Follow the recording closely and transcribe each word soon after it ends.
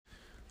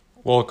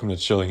Welcome to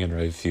Chilling in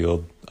Right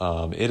Field.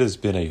 It has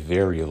been a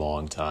very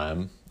long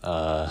time.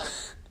 A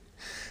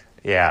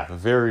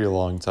very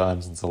long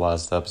time since the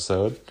last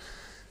episode.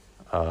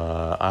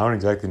 I don't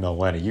exactly know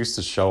when. It used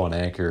to show on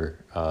Anchor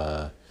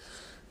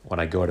when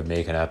I go to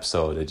make an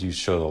episode. It used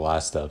to show the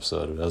last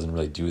episode. It doesn't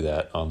really do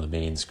that on the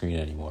main screen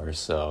anymore.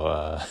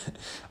 So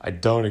I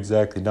don't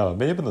exactly know. It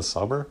may have been the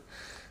summer.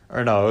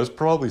 Or no, it was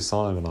probably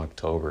sometime in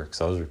October because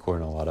I was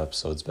recording a lot of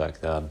episodes back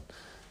then.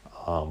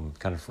 Kind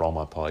of for all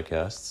my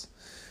podcasts.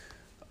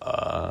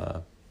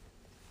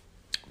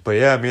 But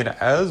yeah, I mean,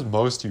 as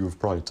most of you have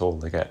probably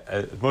told,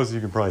 most of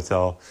you can probably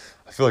tell,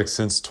 I feel like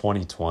since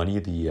 2020,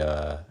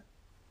 the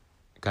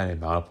kind of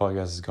amount of podcasts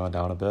has gone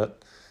down a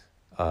bit.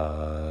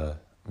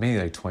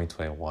 Maybe like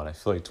 2021. I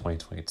feel like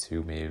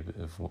 2022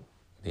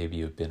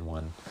 maybe have been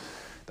one.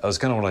 That was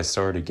kind of when I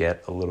started to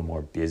get a little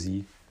more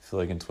busy. I feel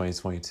like in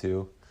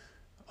 2022.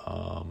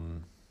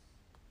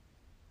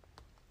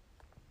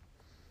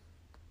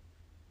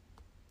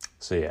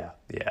 So yeah.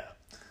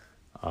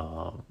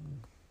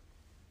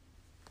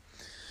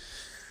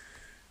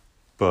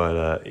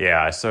 But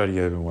I started to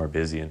get a bit more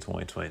busy in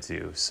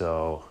 2022.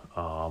 So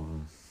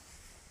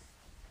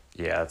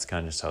that's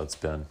kind of just how it's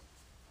been.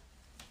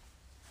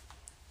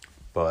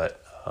 But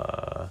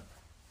I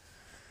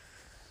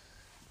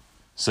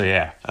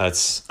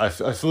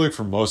feel like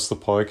for most of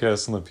the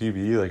podcasts on the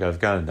PB, like I've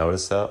kind of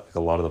noticed that, like a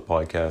lot of the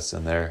podcasts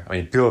in there, I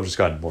mean, people have just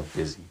gotten more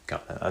busy,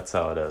 kind of. That's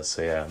how it is.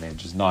 So yeah, I mean,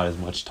 just not as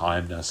much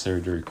time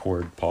necessary to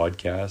record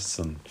podcasts,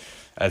 and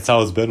that's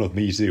how it's been with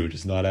me too.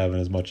 Just not having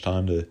as much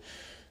time to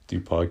do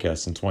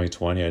podcasts. In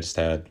 2020, I just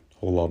had a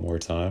whole lot more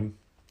time.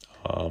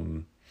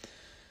 Like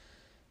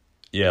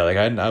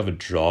I didn't have a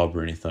job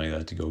or anything like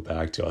that to go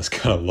back to. I was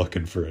kind of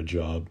looking for a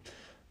job.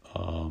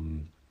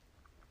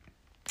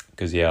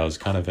 Because I was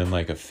kind of in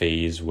like a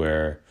phase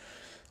where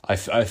I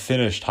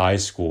finished high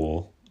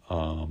school.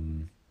 I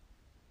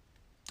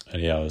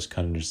was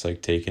kind of just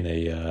like taking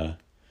a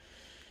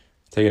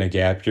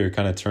gap year,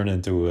 kind of turned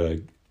into a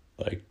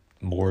like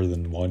more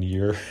than 1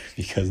 year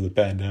because of the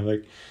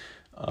pandemic.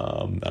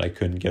 And I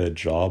couldn't get a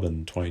job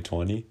in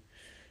 2020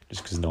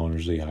 just because no one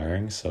was really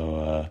hiring.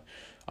 So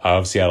I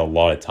obviously had a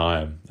lot of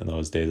time in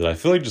those days. And I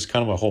feel like just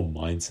kind of my whole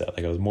mindset,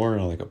 like I was more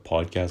in like a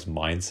podcast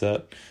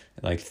mindset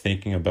and like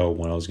thinking about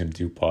when I was going to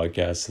do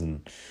podcasts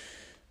and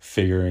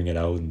figuring it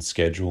out and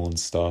schedule and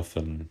stuff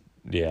and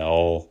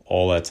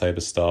all that type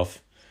of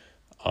stuff.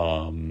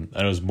 And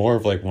it was more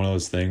of like one of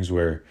those things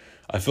where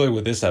I feel like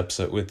with this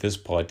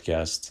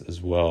podcast as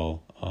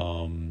well,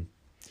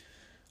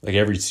 like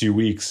every 2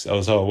 weeks, that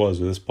was how it was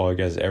with this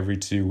podcast. Every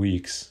 2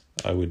 weeks,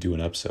 I would do an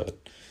episode,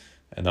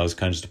 and that was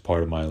kind of just a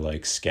part of my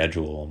like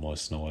schedule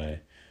almost in a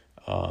way,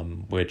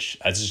 which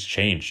has just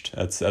changed.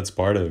 That's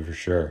part of it for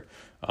sure.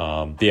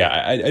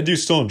 I do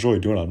still enjoy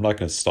doing it. I'm not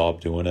gonna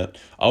stop doing it.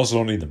 I also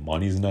don't need the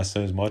money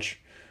necessarily as much,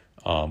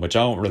 which I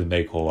don't really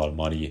make a whole lot of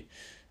money.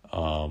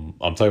 I'm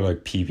talking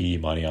like PvE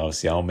money.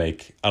 Obviously, I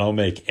don't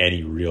make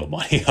any real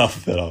money off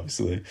of it.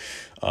 Obviously.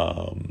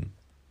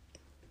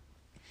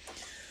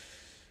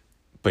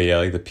 But yeah,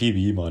 like the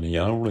PvE money,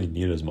 I don't really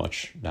need as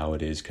much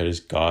nowadays. Cause I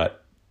just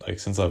got like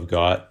since I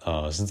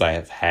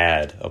have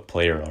had a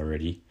player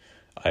already,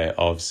 I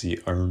obviously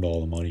earned all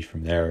the money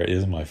from there. It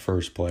isn't my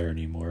first player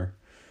anymore.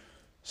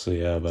 So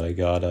yeah, but I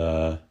got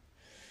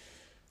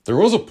there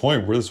was a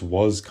point where this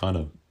was kind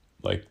of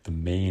like the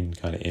main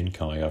kind of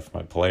income I got from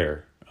my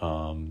player.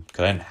 Cause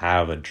I didn't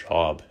have a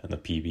job in the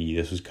PvE.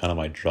 This was kind of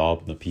my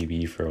job in the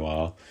PvE for a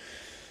while.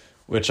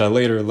 Which I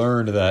later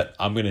learned that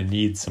I'm going to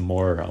need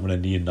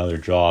another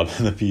job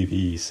in the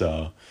PvE.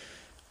 So,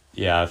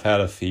 yeah, I've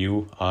had a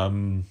few. I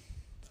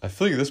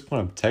feel like at this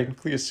point I'm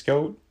technically a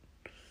scout.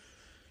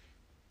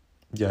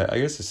 Yeah, I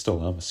guess I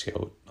still am a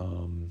scout. I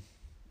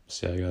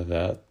got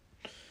that.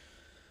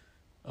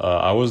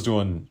 I was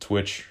doing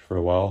Twitch for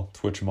a while,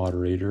 Twitch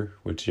moderator,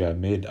 which I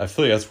feel like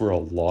that's where a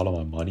lot of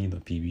my money in the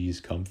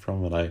PvEs come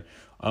from. And I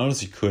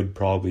honestly could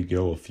probably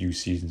go a few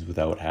seasons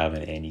without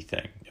having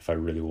anything if I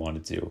really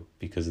wanted to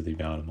because of the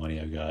amount of money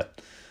I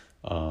got.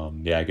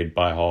 I could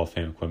buy Hall of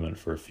Fame equipment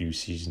for a few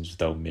seasons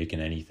without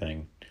making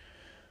anything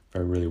if I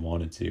really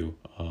wanted to.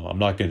 I'm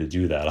not going to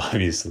do that,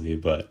 obviously,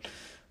 but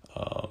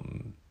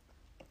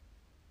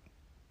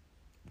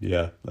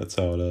that's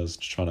how it is.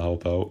 Just trying to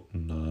help out.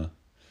 And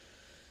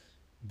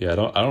I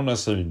don't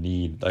necessarily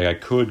need, like I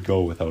could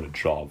go without a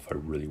job if I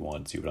really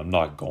wanted to, but I'm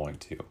not going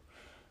to.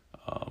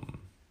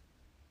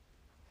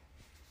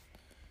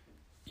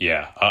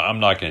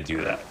 I'm not going to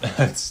do that.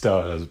 It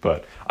still is,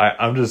 but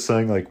I'm just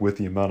saying, like, with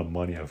the amount of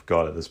money I've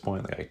got at this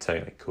point, like, I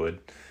technically could.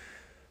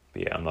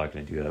 But I'm not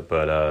going to do that.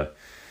 But,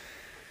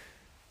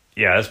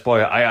 that's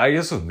probably, I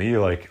guess with me,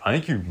 like, I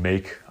think you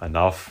make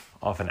enough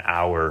off an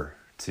hour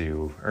maybe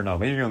you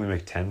only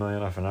make 10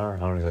 million off an hour. I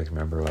don't exactly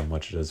remember how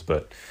much it is,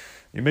 but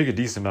you make a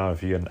decent amount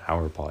if you get an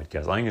hour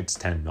podcast. I think it's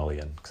 10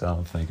 million, because I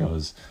don't think I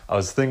was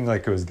thinking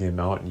like it was the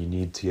amount you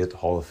need to get the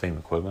Hall of Fame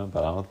equipment,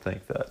 but I don't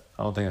think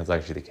that's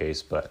actually the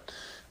case. But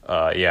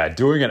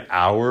doing an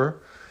hour,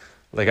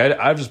 like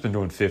I've just been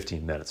doing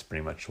 15 minutes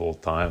pretty much the whole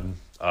time.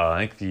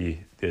 I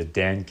think the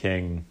Dan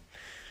King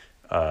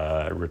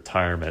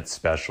retirement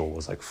special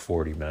was like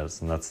 40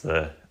 minutes, and that's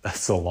the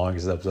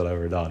longest episode I've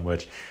ever done,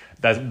 which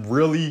that's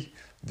really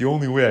the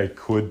only way I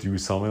could do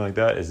something like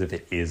that is if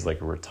it is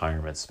like a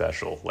retirement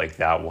special like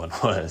that one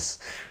was.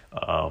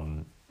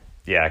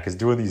 Yeah, because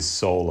doing these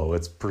solo,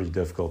 it's pretty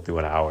difficult to do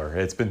an hour.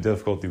 It's been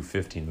difficult to do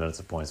 15 minutes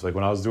at points. Like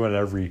when I was doing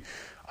it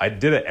I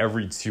did it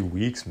every 2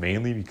 weeks,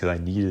 mainly because I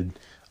needed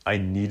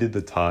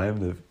the time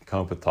to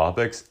come up with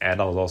topics,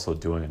 and I was also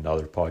doing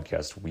another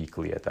podcast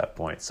weekly at that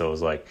point. So it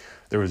was like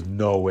there was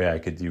no way I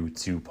could do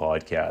 2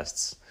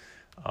 podcasts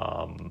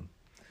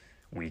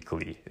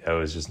weekly. It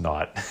was just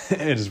not.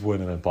 It just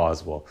wouldn't have been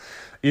possible.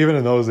 Even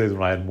in those days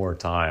when I had more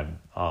time.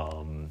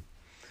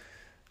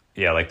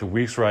 Yeah, like the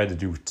weeks where I had to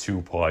do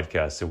 2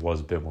 podcasts, it was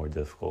a bit more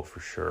difficult for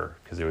sure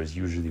because it was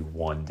usually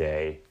one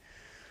day.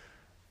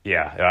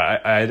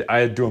 Yeah,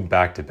 I'd do them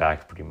back to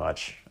back pretty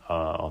much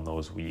on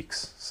those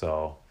weeks.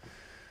 So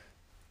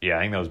yeah,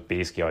 I think that was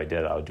basically how I did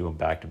it. I would do them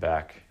back to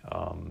back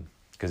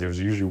because there was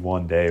usually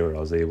one day where I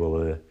was able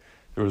to.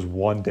 There was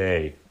one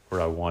day where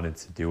I wanted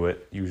to do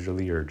it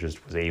usually, or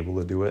just was able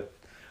to do it.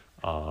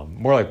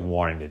 More like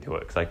wanting to do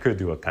it because I could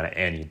do it kind of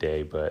any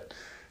day, but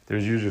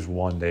there's usually just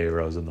one day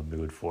where I was in the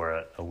mood for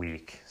it a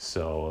week.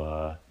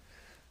 So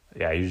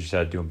yeah, I usually just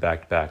had to do them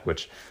back to back,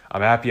 which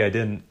I'm happy I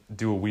didn't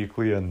do it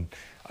weekly. And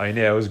I mean,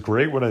 yeah, it was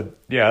great when as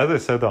I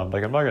said, though, I'm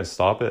not going to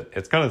stop it.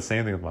 It's kind of the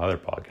same thing with my other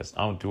podcast.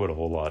 I don't do it a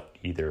whole lot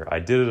either. I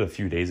did it a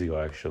few days ago,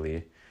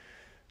 actually.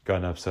 Got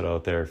an episode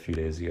out there a few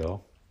days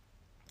ago,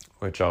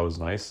 which was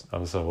nice.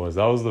 That was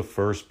the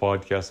first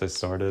podcast I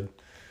started.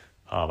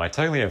 I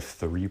technically have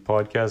 3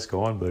 podcasts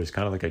going, but there's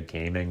kind of like a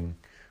gaming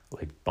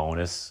like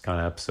bonus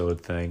kind of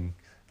episode thing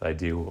that I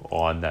do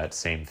on that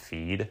same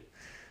feed.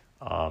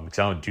 Because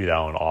I don't do that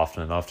one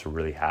often enough to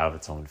really have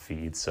its own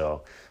feed.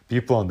 So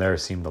people on there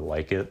seem to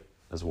like it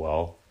as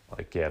well.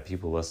 Like, yeah,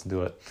 people listen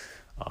to it.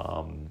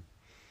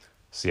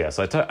 So yeah,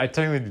 so I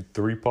technically do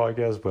 3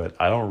 podcasts, but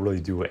I don't really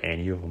do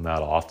any of them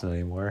that often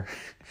anymore.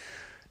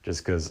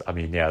 Just because, I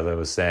mean, yeah, as I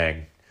was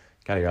saying,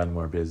 kind of gotten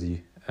more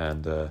busy.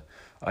 And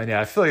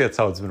I feel like that's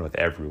how it's been with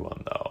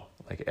everyone, though.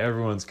 Like,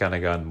 everyone's kind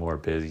of gotten more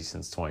busy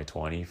since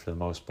 2020 for the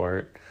most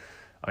part.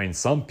 I mean, for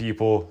some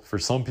people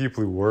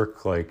who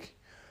work, like,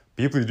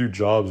 people who do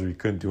jobs where you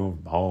couldn't do them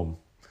from home,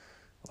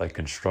 like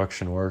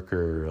construction work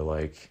or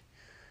like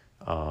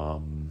I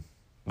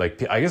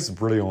guess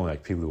it's really only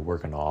like people who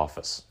work in the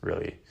office,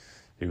 really,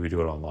 who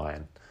do it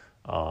online.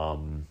 I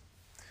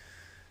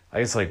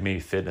guess like maybe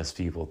fitness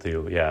people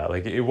too. Yeah,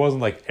 like it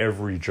wasn't like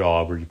every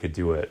job where you could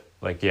do it.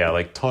 Like, yeah,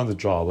 like tons of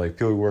jobs, like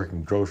people who work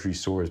in grocery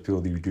stores,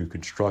 people who do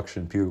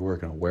construction, people who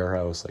work in a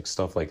warehouse, like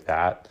stuff like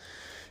that.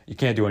 You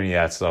can't do any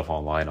of that stuff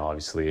online,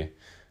 obviously.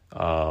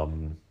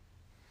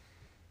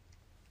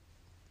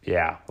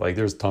 Yeah, like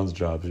there's tons of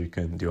jobs you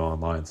can do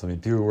online. So I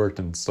mean, people who worked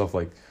in stuff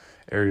like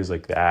areas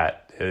like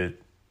that,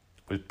 it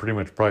was pretty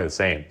much probably the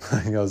same. I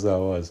think that's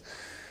how it was.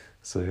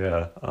 So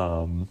yeah,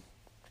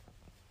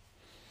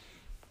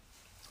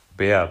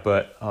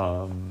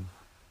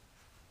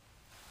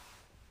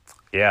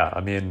 yeah,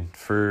 I mean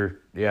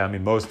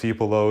most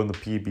people though in the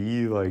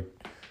PB, like,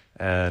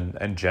 and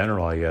in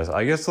general, I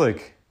guess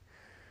like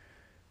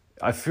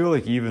I feel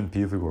like even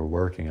people who were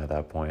working at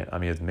that point, I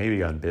mean, it's maybe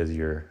gotten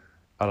busier.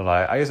 I don't know.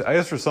 I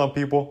guess for some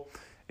people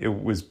it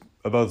was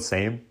about the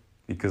same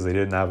because they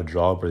didn't have a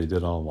job or they did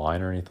it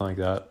online or anything like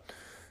that.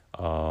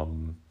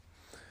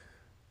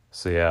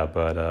 So yeah,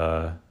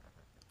 but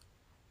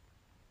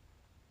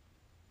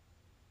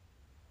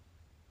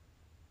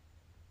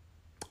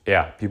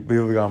yeah, people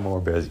have gotten more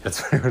busy.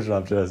 That's pretty much what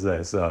I'm trying to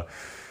say. So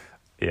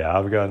yeah,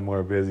 I've gotten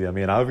more busy. I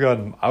mean,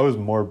 I'm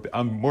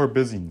more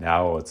busy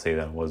now, I would say,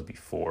 than I was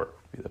before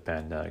the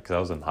pandemic, because I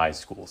was in high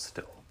school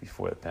still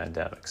before the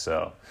pandemic.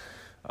 So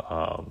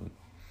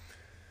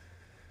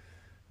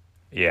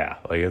yeah,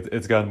 like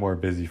it's gotten more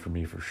busy for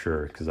me for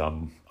sure, because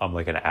I'm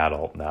like an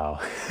adult now,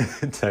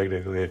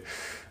 technically.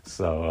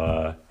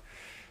 So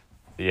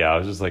yeah, I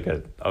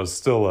was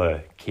still a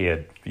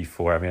kid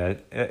before. I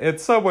mean,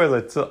 it's some way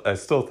that I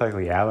still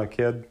technically am a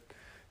kid.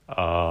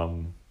 I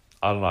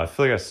don't know. I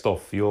feel like I still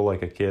feel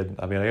like a kid.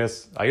 I mean, I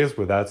guess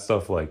with that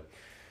stuff, like,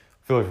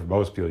 I feel like for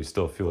most people, you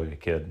still feel like a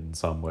kid in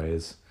some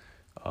ways.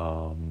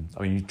 I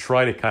mean, you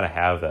try to kind of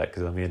have that,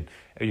 because I mean,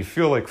 if you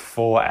feel like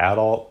full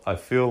adult, I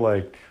feel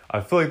like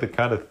the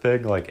kind of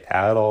thing like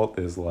adult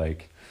is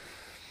like,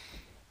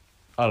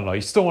 I don't know,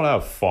 you still want to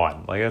have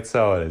fun. Like, that's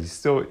how it is.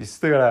 You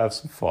still gotta have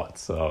some fun.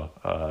 So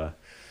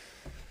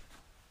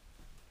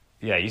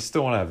yeah, you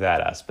still want to have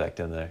that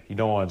aspect in there. You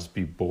don't want to just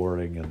be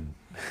boring and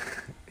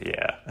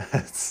yeah,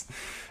 that's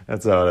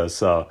how it is.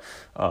 So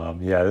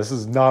yeah, this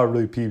is not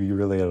really PB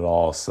related at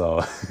all. So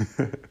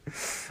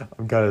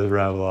I'm kind of just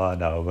rambling on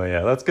now, but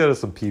yeah, let's get to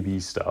some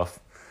PB stuff.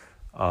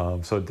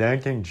 So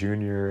Dan King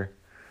Jr.,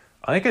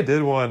 I think I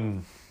did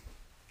one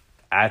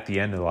at the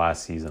end of the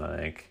last season.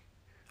 I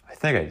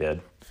think I did.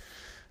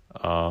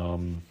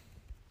 An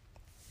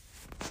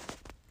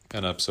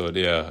episode,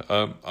 yeah.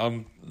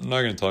 I'm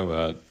not going to talk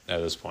about it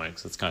at this point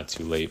because it's kind of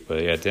too late.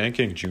 But yeah, Dan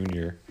King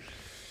Jr.,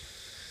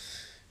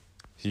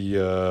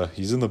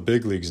 He's in the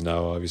big leagues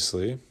now,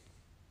 obviously.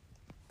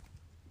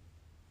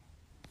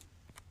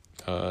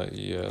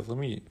 Yeah, let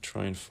me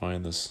try and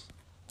find this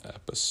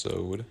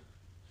episode.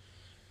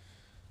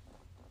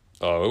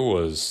 Oh, it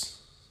was,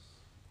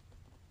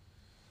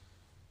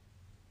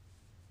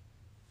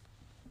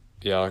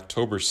 yeah,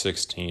 October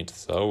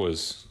 16th. That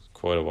was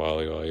quite a while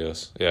ago, I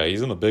guess. Yeah,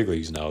 he's in the big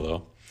leagues now,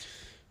 though.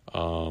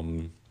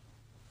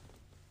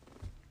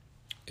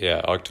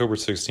 Yeah, October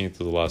 16th was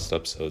the last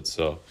episode,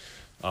 so,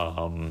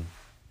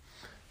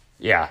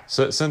 yeah,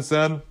 so since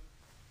then,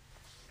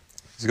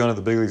 he's gone to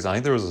the big leagues. I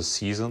think there was a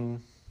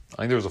season, I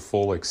think there was a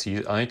full, like,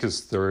 season, I think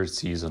his third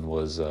season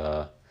was,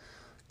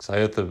 because I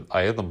had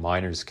the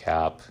minors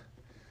cap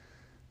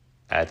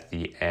at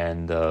the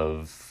end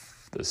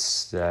of the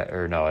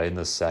in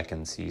the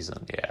second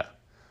season, yeah.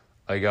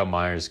 I got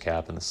minors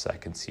cap in the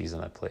second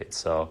season I played,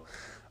 so,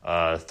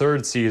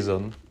 third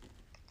season,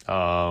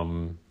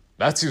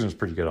 that season was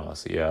pretty good,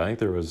 honestly. Yeah, I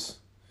think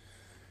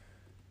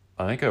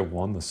I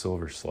won the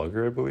Silver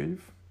Slugger, I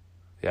believe.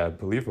 Yeah, I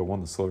believe I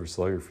won the Silver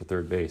Slugger for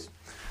third base.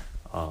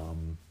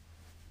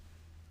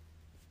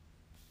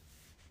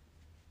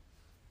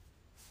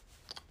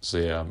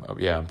 So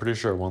I'm pretty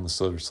sure I won the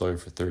Silver Slugger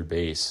for third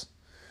base.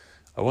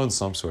 I won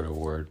some sort of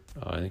award.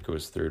 I think it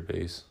was third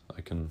base.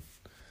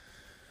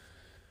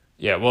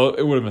 Yeah, well,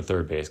 it would have been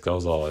third base because that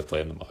was all I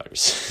played in the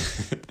minors.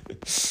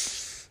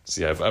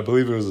 So yeah, I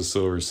believe it was a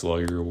Silver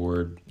Slugger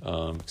award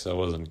because I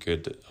wasn't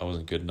good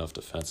enough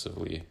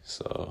defensively.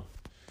 So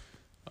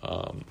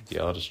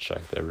yeah, I'll just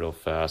check that real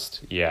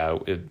fast. Yeah,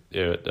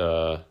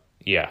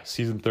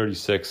 season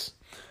 36,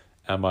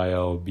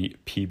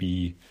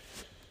 PB,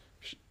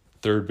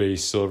 third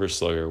base Silver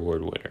Slugger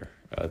award winner.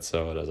 That's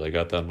how it is. I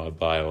got that in my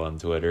bio on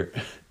Twitter.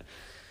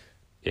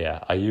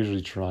 Yeah, I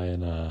usually try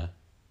and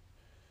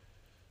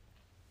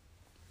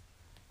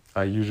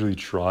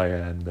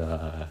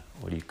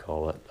what do you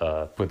call it?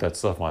 Put that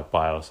stuff in my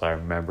bio so I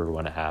remember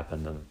when it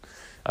happened, and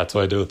that's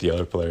what I do with the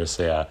other players.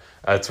 So yeah,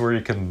 that's where you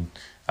can.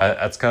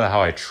 That's kind of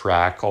how I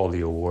track all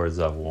the awards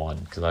I've won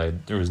because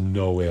there was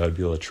no way I'd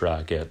be able to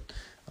track it.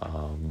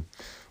 Well,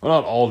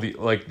 not all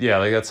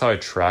that's how I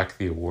track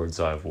the awards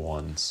I've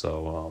won.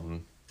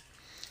 So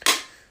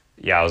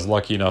yeah, I was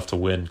lucky enough to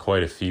win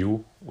quite a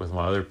few with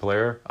my other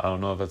player. I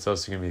don't know if that's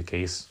also going to be the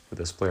case with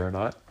this player or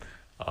not.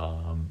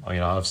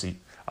 Obviously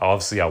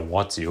I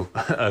want to.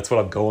 That's what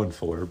I'm going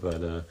for.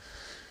 But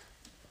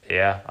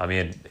yeah, I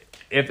mean,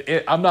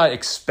 if I'm not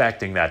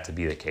expecting that to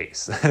be the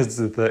case.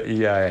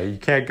 You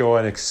can't go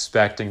in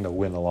expecting to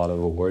win a lot of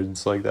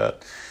awards like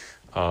that.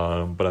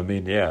 But I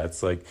mean, yeah,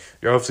 it's like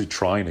you're obviously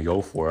trying to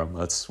go for them.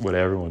 That's what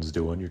everyone's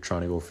doing. You're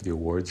trying to go for the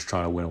awards. You're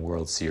trying to win a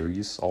World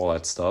Series, all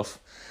that stuff.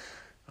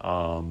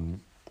 But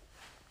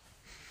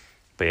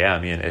yeah,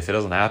 I mean, if it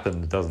doesn't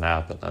happen, it doesn't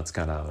happen. That's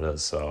kind of how it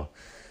is. So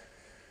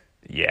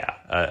yeah,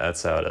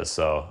 that's how it is.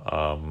 So,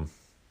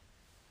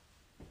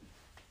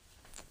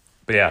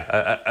 but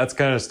yeah, that's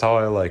kind of just how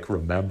I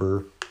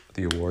remember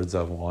the awards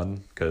I've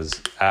won. Because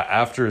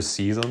after a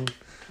season,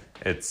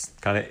 it's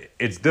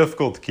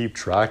difficult to keep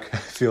track. I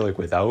feel like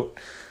without.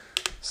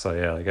 So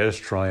yeah, I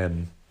just try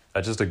and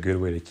that's just a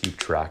good way to keep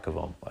track of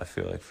them. I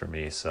feel like for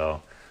me.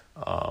 So,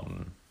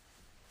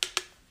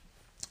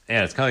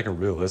 and it's kind of like a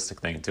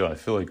realistic thing too. I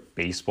feel like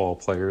baseball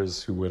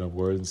players who win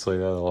awards and stuff like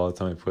that, a lot of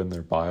time they put in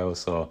their bio.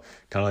 So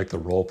kind of like the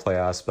role play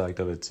aspect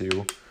of it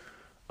too.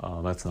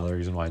 That's another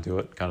reason why I do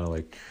it. Kind of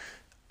like,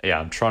 yeah,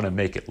 I'm trying to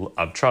make it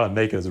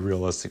as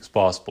realistic as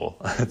possible.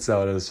 That's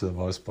how it is for the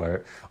most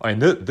part. I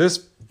mean,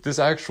 this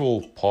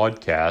actual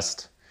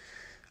podcast,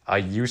 I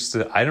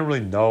didn't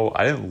really know.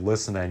 I didn't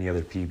listen to any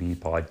other PB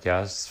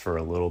podcasts for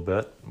a little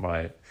bit.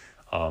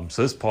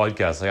 So this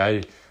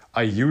podcast,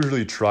 I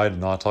usually try to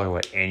not talk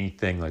about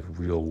anything like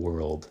real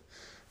world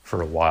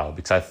for a while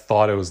because I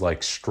thought it was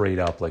straight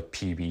up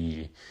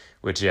PBE,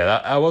 which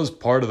that was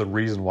part of the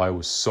reason why it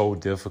was so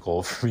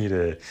difficult for me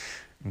to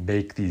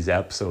make these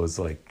episodes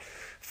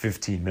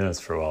 15 minutes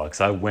for a while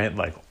because I went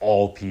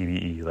all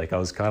PBE. I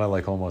was kind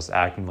of almost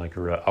acting I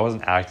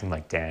wasn't acting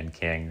like Dan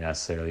King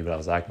necessarily, but I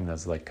was acting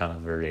as kind of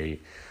very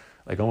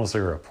almost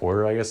like a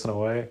reporter, I guess, in a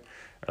way,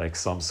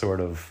 some sort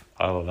of,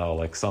 I don't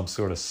know, some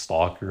sort of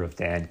stalker of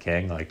Dan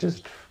King,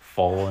 just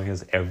following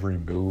his every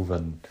move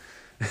and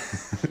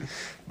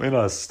maybe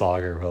not a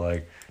stalker,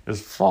 but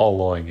just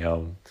following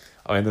him.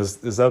 I mean, this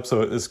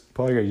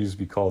podcast used to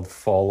be called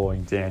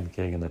Following Dan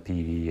King in the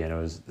PV, and it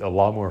was a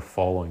lot more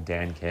following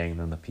Dan King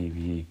than the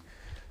PV,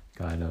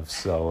 kind of.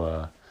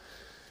 So,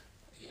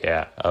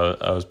 yeah,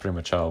 I was pretty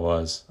much how it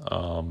was.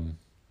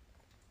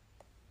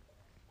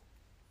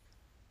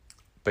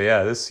 But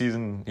yeah, this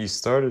season he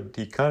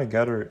kind of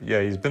got her.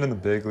 Yeah, he's been in the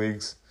big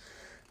leagues.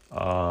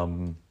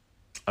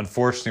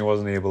 Unfortunately,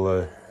 wasn't able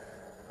to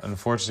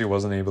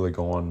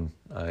go on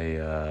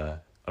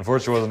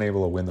unfortunately wasn't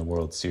able to win the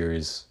World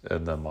Series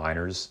in the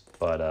minors,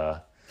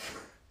 but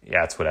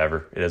yeah, it's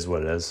whatever. It is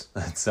what it is.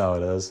 That's how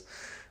it is.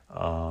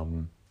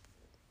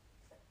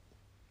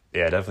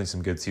 Yeah, definitely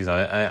some good season.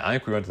 I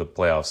think we went to the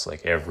playoffs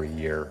every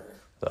year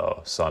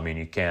though, so I mean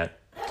you can't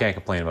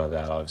complain about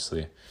that,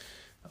 obviously.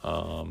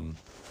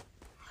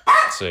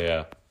 So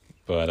yeah,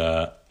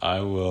 but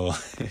I will.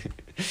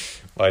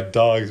 My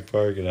dog's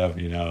barking at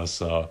me now,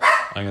 so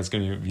I think that's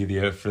gonna be the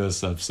end for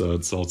this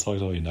episode. So I'll talk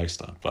to you next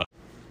time. Bye.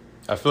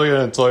 I feel like I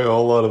didn't tell you a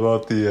whole lot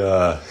about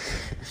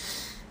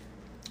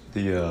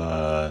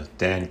the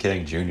Dan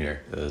King Jr.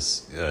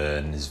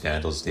 And his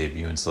Vandals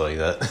debut and stuff like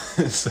that.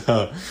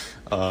 So,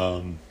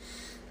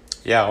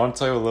 yeah, I want to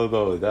tell you a little bit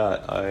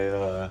about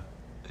that.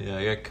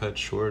 I got cut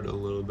short a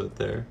little bit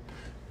there,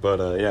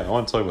 but yeah, I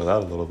want to talk about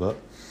that a little bit.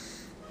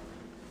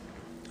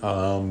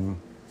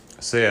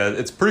 So yeah,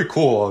 it's pretty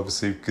cool,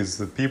 obviously, because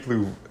the people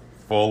who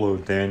follow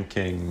Dan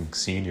King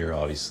Sr.,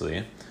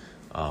 obviously,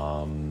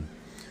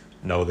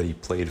 know that he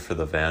played for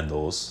the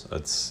Vandals. He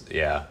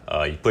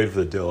played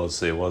for the Dillos.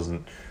 So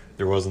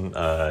there wasn't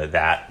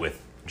that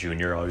with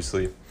Junior,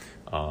 obviously.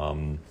 Yeah,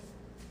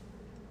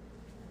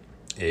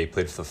 he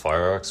played for the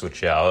Firehawks,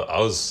 which I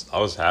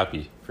was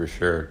happy for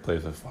sure to play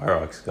for the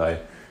Firehawks.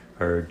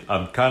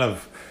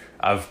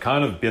 I've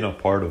kind of been a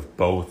part of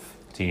both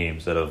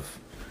teams that have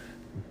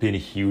been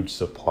huge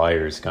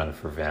suppliers kind of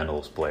for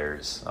Vandals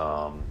players,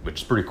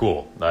 which is pretty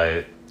cool.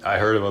 I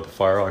heard about the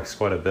Firehawks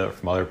quite a bit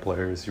from other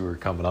players who were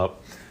coming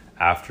up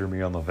after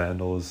me on the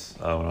Vandals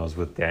when I was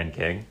with Dan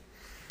King.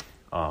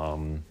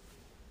 And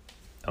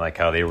like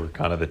how they were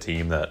kind of the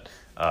team that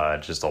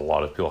just a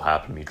lot of people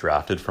happened to be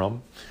drafted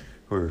from,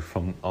 who were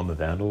from on the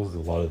Vandals. A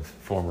lot of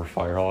former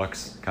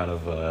Firehawks kind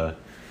of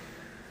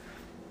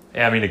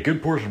yeah, I mean, a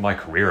good portion of my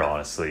career,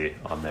 honestly,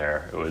 on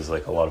there, it was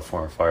like a lot of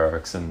former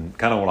Firehawks. And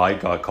kind of when I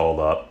got called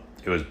up,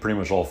 it was pretty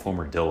much all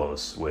former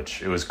Dillos,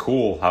 which it was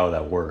cool how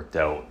that worked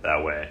out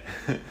that way.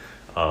 So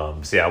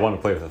yeah, I want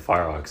to play with the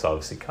Firehawks,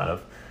 obviously, kind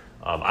of.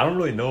 I don't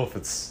really know if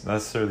it's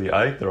necessarily,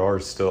 I think there are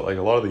still, like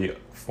a lot of the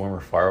former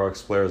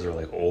Firehawks players are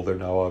like older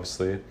now,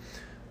 obviously.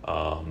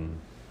 So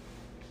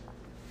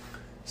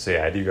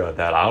yeah, I do got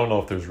that. I don't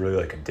know if there's really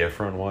like a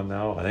different one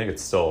now. I think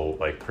it's still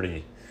like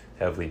pretty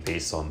heavily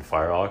based on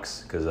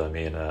Firehawks, because I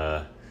mean,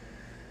 the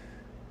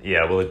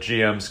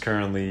GM's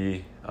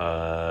currently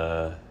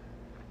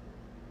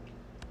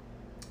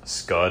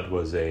Scud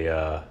was he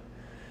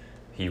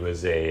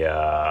was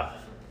a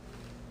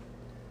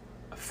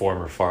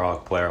former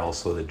Firehawk player,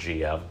 also the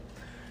GM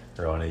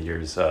around the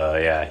years.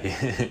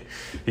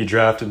 He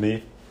drafted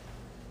me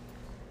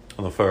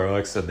on the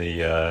Firehawks, and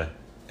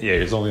he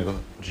was only the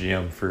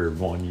GM for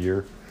 1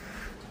 year.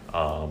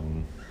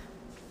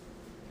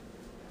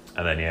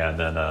 And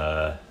then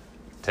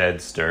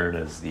Ted Stern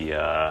is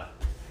the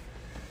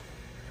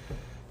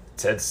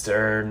Ted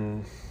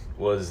Stern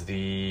was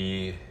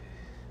I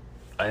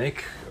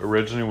think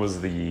originally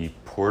was the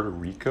Puerto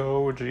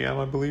Rico GM,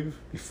 I believe,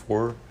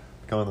 before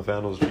becoming the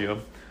Vandals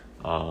GM.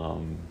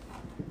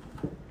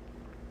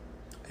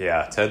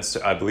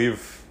 I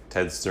believe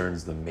Ted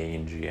Stern's the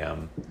main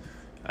GM,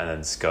 and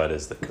then Scud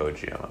is the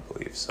co-GM, I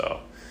believe.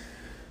 So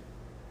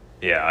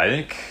yeah, I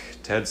think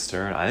Ted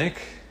Stern, I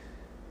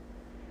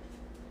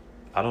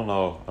don't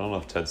know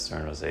if Ted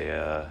Stern was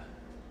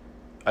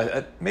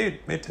maybe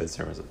Ted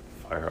Stern was a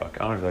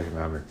Firehawk. I don't know if I can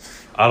remember.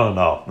 I don't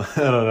know. I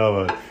don't know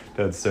about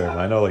Ted Stern.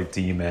 I know like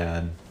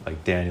D-Man,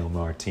 like Daniel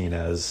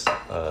Martinez,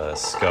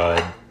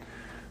 Scud.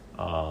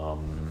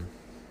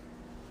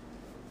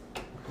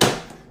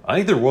 I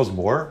think there was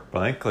more,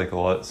 but I think like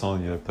some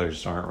of the other players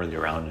just aren't really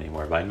around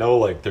anymore. But I know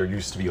like there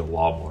used to be a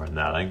lot more than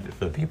that. I think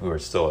for the people who are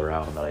still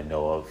around that I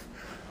know of,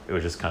 it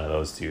was just kind of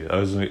those two.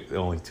 Those were the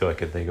only two I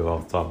could think of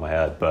off the top of my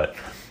head. But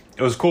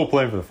it was cool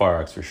playing for the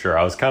Firehawks for sure.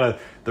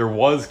 There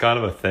was kind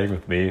of a thing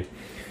with me.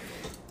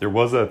 There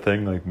was that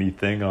thing, like me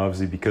thing,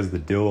 obviously, because the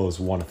Dillos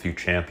won a few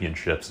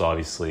championships,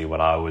 obviously,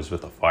 when I was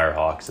with the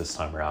Firehawks this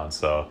time around.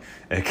 So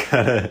it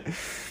kind of,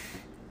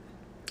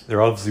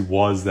 there obviously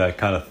was that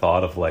kind of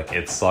thought of like,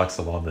 it sucks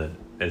I'm on the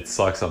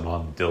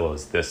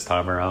Dillos this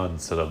time around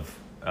instead of,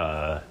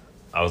 I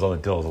was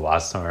on the Dillos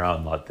last time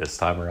around, not this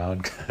time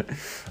around.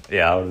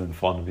 Yeah, it would have been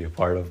fun to be a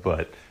part of,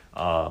 but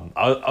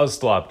I was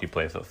still happy to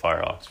play for the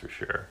Firehawks for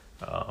sure.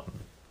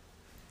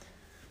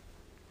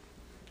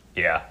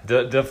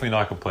 Definitely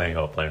not complaining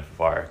about playing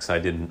for Firehawks. I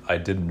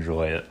did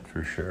enjoy it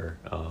for sure.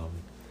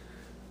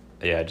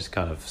 It just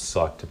kind of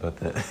sucked about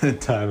the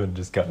time, and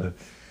just kind of,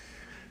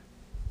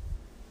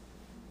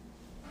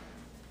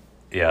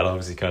 it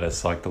obviously kind of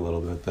sucked a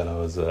little bit that I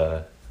was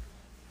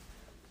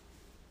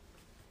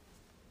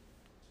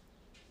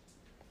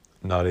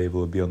not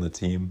able to be on the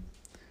team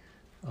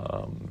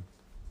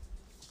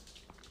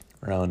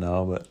around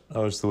now, but that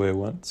was the way it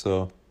went,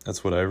 so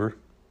that's whatever.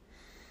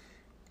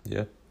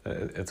 Yeah,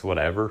 it's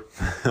whatever,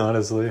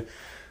 honestly.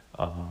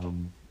 So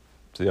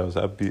yeah, I was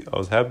happy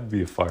to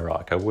be a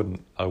Firehawk.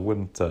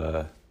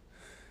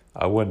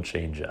 I wouldn't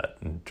change that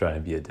and try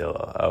and be a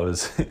Dillo. I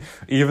was,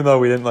 even though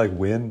we didn't like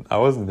win, I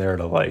wasn't there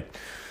to like,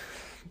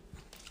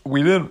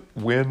 we didn't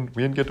win.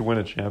 We didn't get to win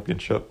a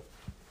championship.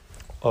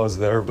 I was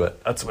there,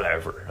 but that's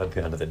whatever. At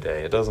the end of the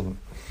day, it doesn't,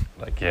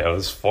 like, it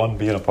was fun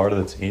being a part of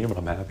the team, and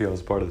I'm happy I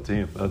was a part of the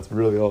team. That's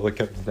really all it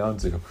kept it down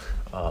to.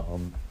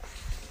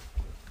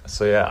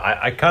 So yeah,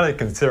 I kind of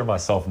consider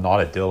myself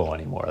not a Dillo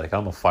anymore. Like,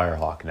 I'm a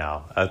Firehawk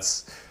now.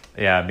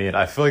 Yeah, I mean,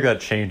 I feel like that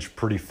changed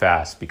pretty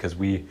fast because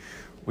we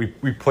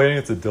played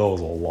against the Dills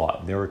a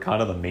lot. They were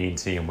kind of the main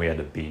team we had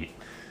to beat.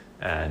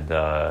 And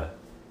yeah,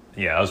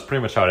 that was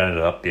pretty much how it ended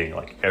up being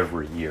like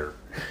every year.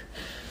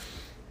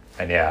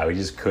 And yeah, we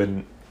just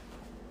couldn't.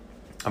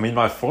 I mean,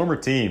 my former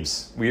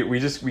teams, we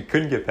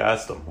couldn't get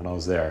past them when I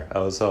was there. That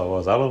was how it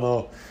was. I don't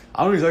know.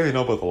 I don't exactly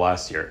know about the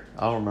last year.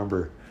 I don't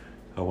remember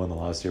how I won the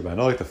last year, but I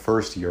know like the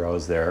first year I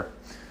was there.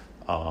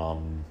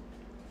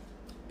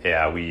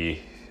 Yeah,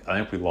 I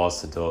think we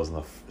lost to Dills in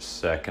the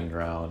second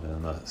round,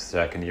 and the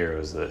second year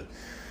was the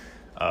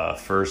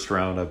first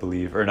round, I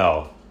believe, or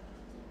no.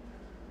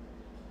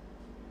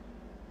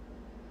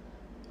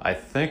 I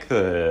think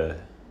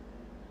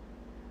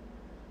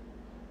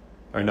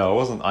or no, it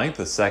wasn't. I think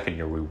the second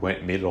year we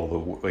made it all the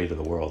way to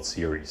the World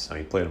Series. So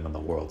we played them in the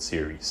World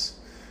Series,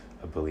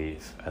 I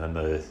believe, and then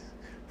the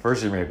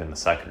first year may have been the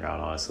second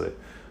round, honestly.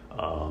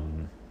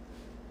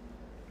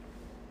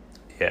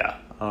 Yeah,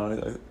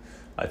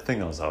 I think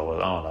that was how it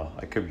was. I don't know.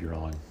 I could be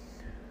wrong.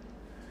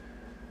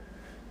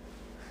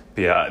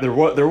 But yeah,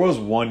 there was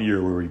one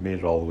year where we made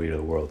it all the way to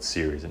the World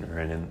Series and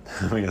ran in.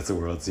 I mean, it's the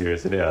World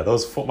Series. And yeah,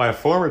 my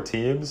former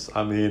teams.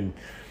 I mean,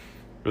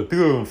 the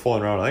people who've been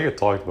flying around. I think I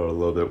talked about it a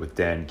little bit with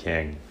Dan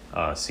King,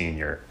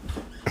 senior.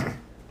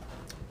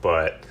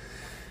 But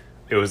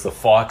it was the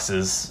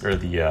Foxes, or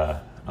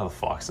the not the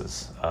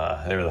Foxes.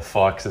 They were the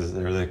Foxes.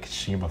 They were the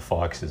Kashima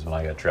Foxes when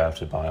I got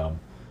drafted by them,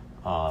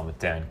 with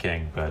Dan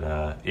King. But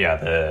yeah,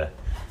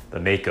 the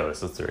Makos.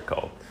 That's what they're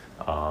called.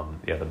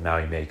 Yeah, the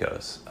Maui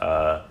Makos.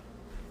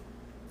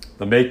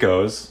 The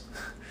Makos,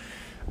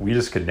 we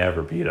just could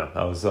never beat them.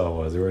 That was how it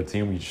was. They were a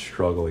team we'd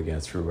struggle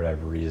against for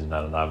whatever reason.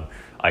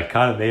 I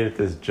kind of made it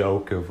this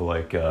joke of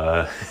like,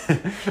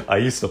 I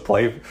used to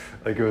play,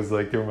 like it was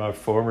like they were my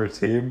former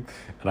team,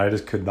 and I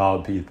just could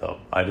not beat them.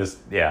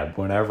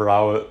 Whenever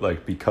I was,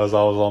 like, because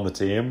I was on the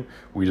team,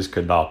 we just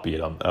could not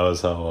beat them. That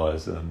was how it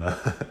was. And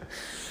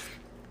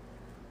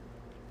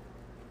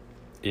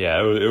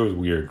yeah, it was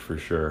weird for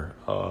sure.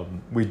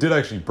 We did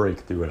actually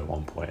break through it at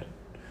one point.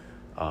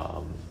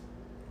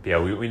 Yeah,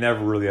 we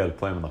never really had to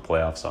play them in the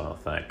playoffs, I don't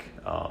think.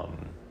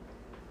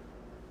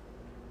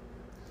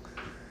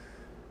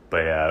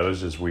 But yeah, it was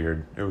just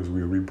weird. It was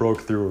weird. We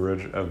broke through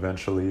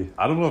eventually.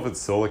 I don't know if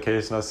it's still the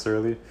case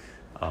necessarily,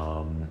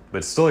 but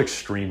it's still like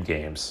stream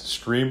games.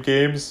 Stream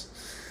games,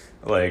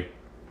 like,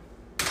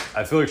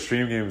 I feel like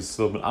stream games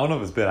still been, I don't know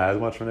if it's been as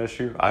much of an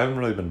issue. I haven't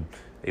really been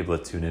able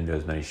to tune into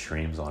as many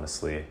streams,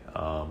 honestly.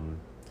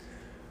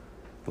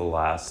 The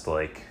last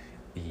like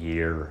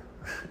year,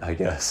 I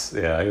guess.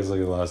 Yeah, I guess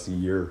like the last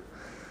year,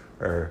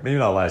 or maybe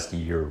not last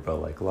year, but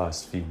like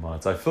last few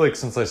months. I feel like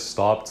since I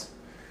stopped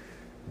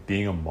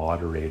being a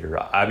moderator,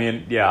 I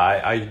mean, yeah,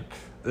 I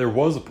there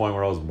was a point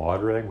where I was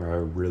moderating, where I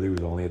really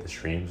was only at the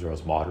streams where I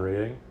was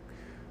moderating.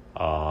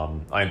 I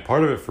mean,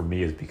 part of it for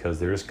me is because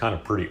they're just kind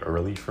of pretty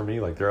early for me.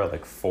 Like they're at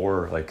like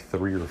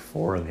 3 or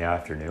 4 in the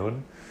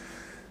afternoon.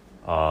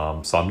 So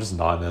I'm just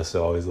not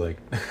necessarily always like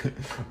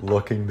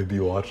looking to be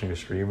watching a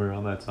streamer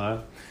around that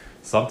time.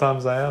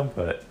 Sometimes I am,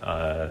 but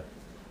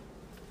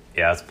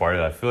yeah, it's part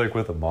of it. I feel like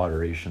with the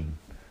moderation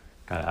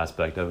kind of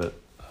aspect of it,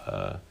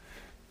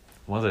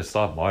 once I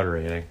stopped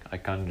moderating, I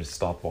kind of just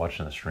stopped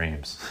watching the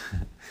streams.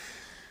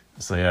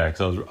 So yeah,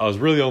 because I was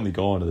really only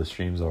going to the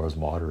streams where I was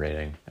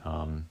moderating,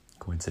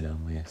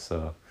 coincidentally.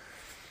 So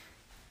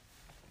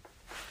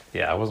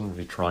yeah, I wasn't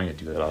really trying to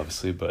do that,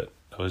 obviously, but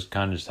that was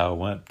kind of just how it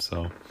went.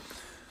 So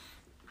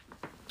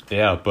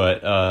yeah,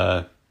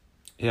 but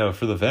yeah,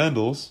 for the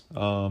Vandals,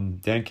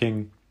 Dan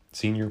King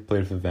Senior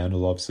played for the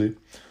Vandals, obviously,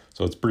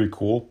 so it's pretty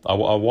cool. I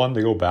wanted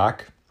to go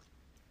back.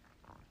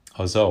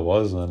 I was how it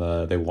was,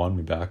 and they won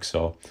me back,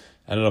 so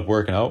I ended up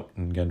working out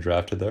and getting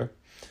drafted there.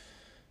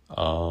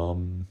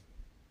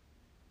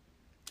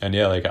 And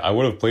yeah, like I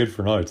would have played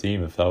for another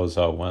team if that was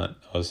how it went.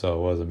 That was how it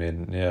was. I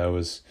mean, yeah, it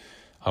was.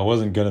 I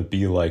wasn't gonna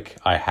be like,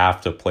 I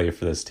have to play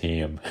for this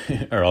team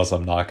or else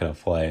I'm not gonna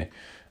play.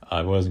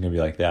 I wasn't gonna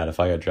be like that. If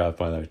I got drafted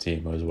by another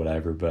team, it was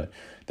whatever. But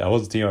that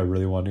was the team I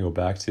really wanted to go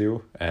back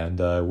to, and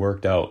it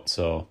worked out.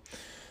 So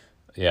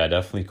yeah,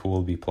 definitely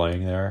cool to be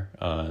playing there.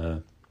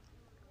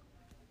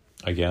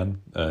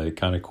 Again,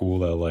 kind of cool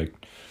that like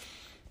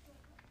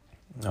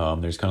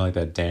there's kind of like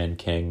that Dan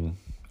King.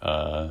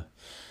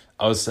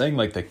 I was saying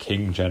like the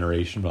King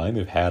generation, but I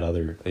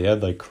think they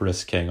had like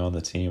Chris King on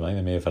the team. I think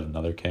they may have had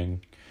another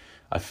King.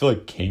 I feel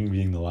like King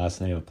being the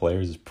last name of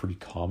players is pretty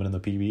common in the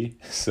PB.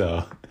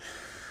 So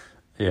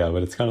yeah,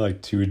 but it's kind of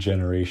like 2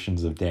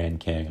 generations of Dan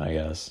King, I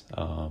guess.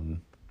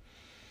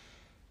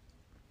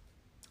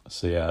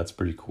 So yeah, that's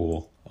pretty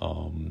cool.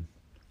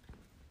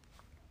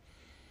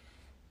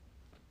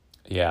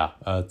 Yeah,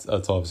 that's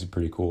obviously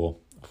pretty cool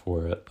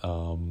for it.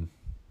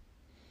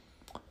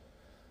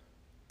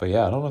 But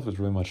yeah, I don't know if there's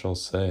really much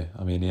else to say.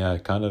 I mean, yeah,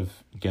 kind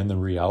of getting the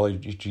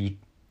reality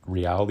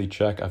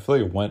check. I feel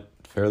like it went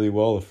fairly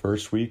well the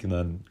first week, and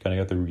then kind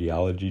of got the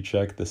reality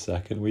check the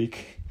second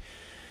week.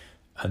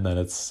 And then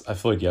I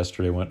feel like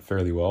yesterday went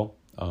fairly well.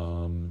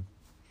 And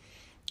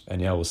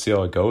yeah, we'll see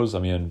how it goes. I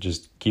mean,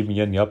 just keep me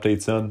getting the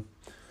updates in.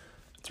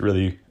 It's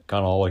really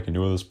kind of all I can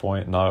do at this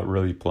point. Not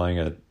really playing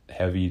a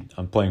heavy.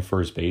 I'm playing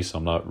first base. So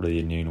I'm not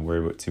really needing to worry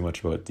about too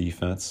much about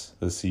defense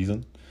this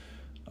season.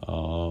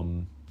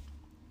 So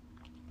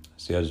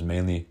yeah, just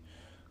mainly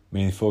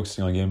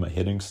focusing on getting my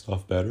hitting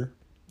stuff better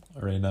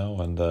right now.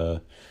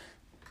 And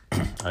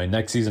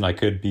next season I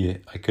could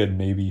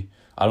maybe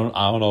I don't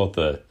know what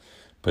the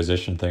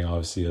position thing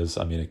obviously is.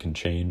 I mean, it can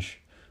change.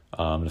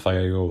 If I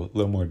gotta go a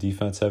little more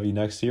defense heavy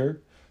next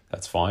year,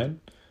 that's fine.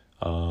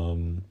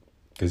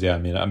 Because yeah, I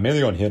mean, I'm mainly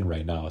going hitting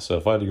right now. So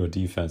if I had to go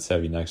defense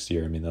heavy next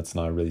year, I mean, that's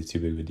not really too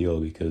big of a deal,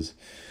 because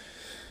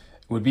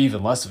it would be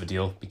even less of a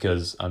deal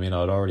because I mean,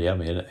 I would already have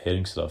my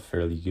hitting stuff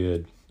fairly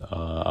good.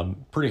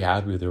 I'm pretty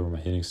happy with where my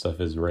hitting stuff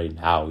is right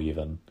now,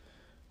 even.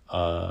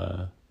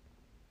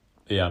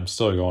 Yeah, I'm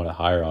still going to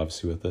higher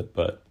obviously with it,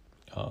 but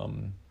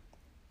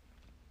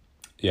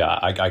yeah,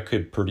 I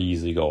could pretty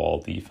easily go all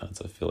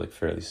defense, I feel like,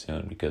 fairly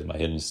soon, because my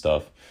hitting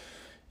stuff,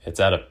 it's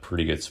at a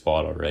pretty good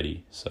spot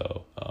already.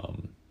 So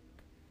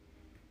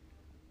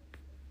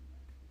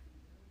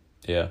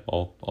yeah,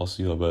 I'll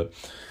see a little bit.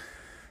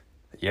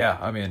 Yeah,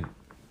 I mean,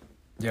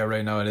 yeah,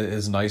 right now it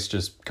is nice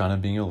just kind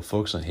of being able to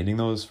focus on hitting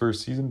those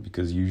first season,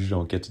 because you usually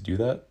don't get to do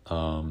that.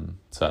 So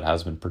that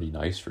has been pretty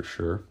nice for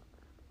sure.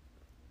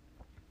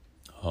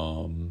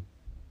 And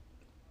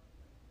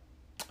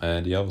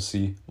yeah, we'll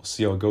see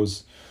how it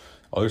goes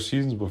other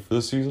seasons, but for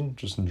this season,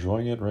 just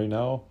enjoying it right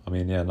now. I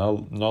mean, yeah,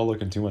 not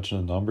looking too much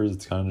into the numbers.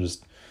 It's kind of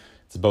just,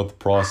 it's about the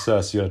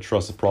process. You gotta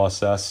trust the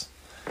process.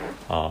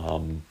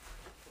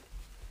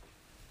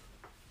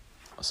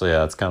 So yeah,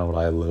 that's kind of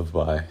what I live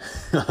by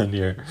on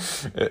here.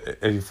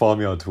 If you follow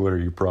me on Twitter,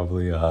 you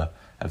probably have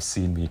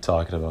seen me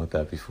talking about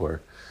that before.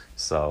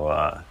 So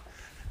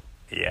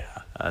yeah,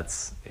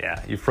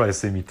 you've probably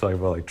seen me talk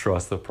about like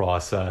trust the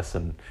process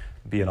and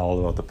being all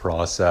about the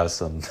process,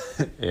 and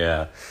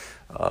yeah.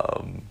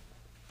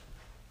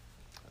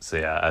 So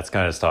yeah, that's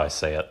kind of just how I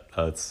say it.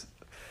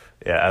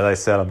 Yeah, as I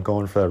said, I'm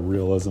going for that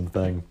realism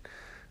thing.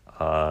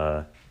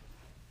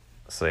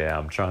 So yeah,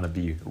 I'm trying to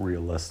be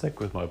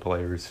realistic with my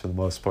players for the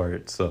most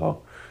part.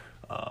 So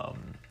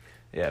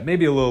yeah,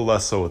 maybe a little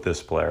less so with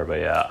this player, but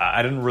yeah,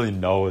 I didn't really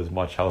know as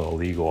much how the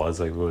league was,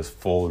 like if it was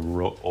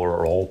full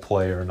or role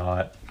play or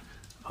not.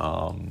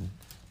 So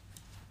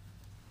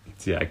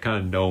yeah, I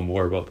kind of know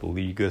more about the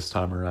league this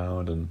time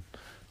around and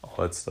all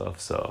that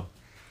stuff. So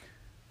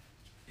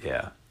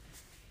yeah.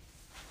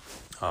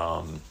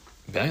 I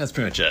think that's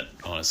pretty much it,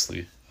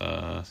 honestly.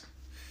 Hope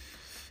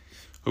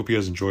you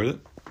guys enjoyed it.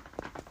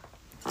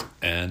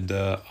 And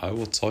I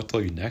will talk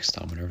to you next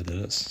time, whenever that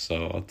is.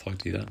 So I'll talk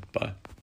to you then. Bye.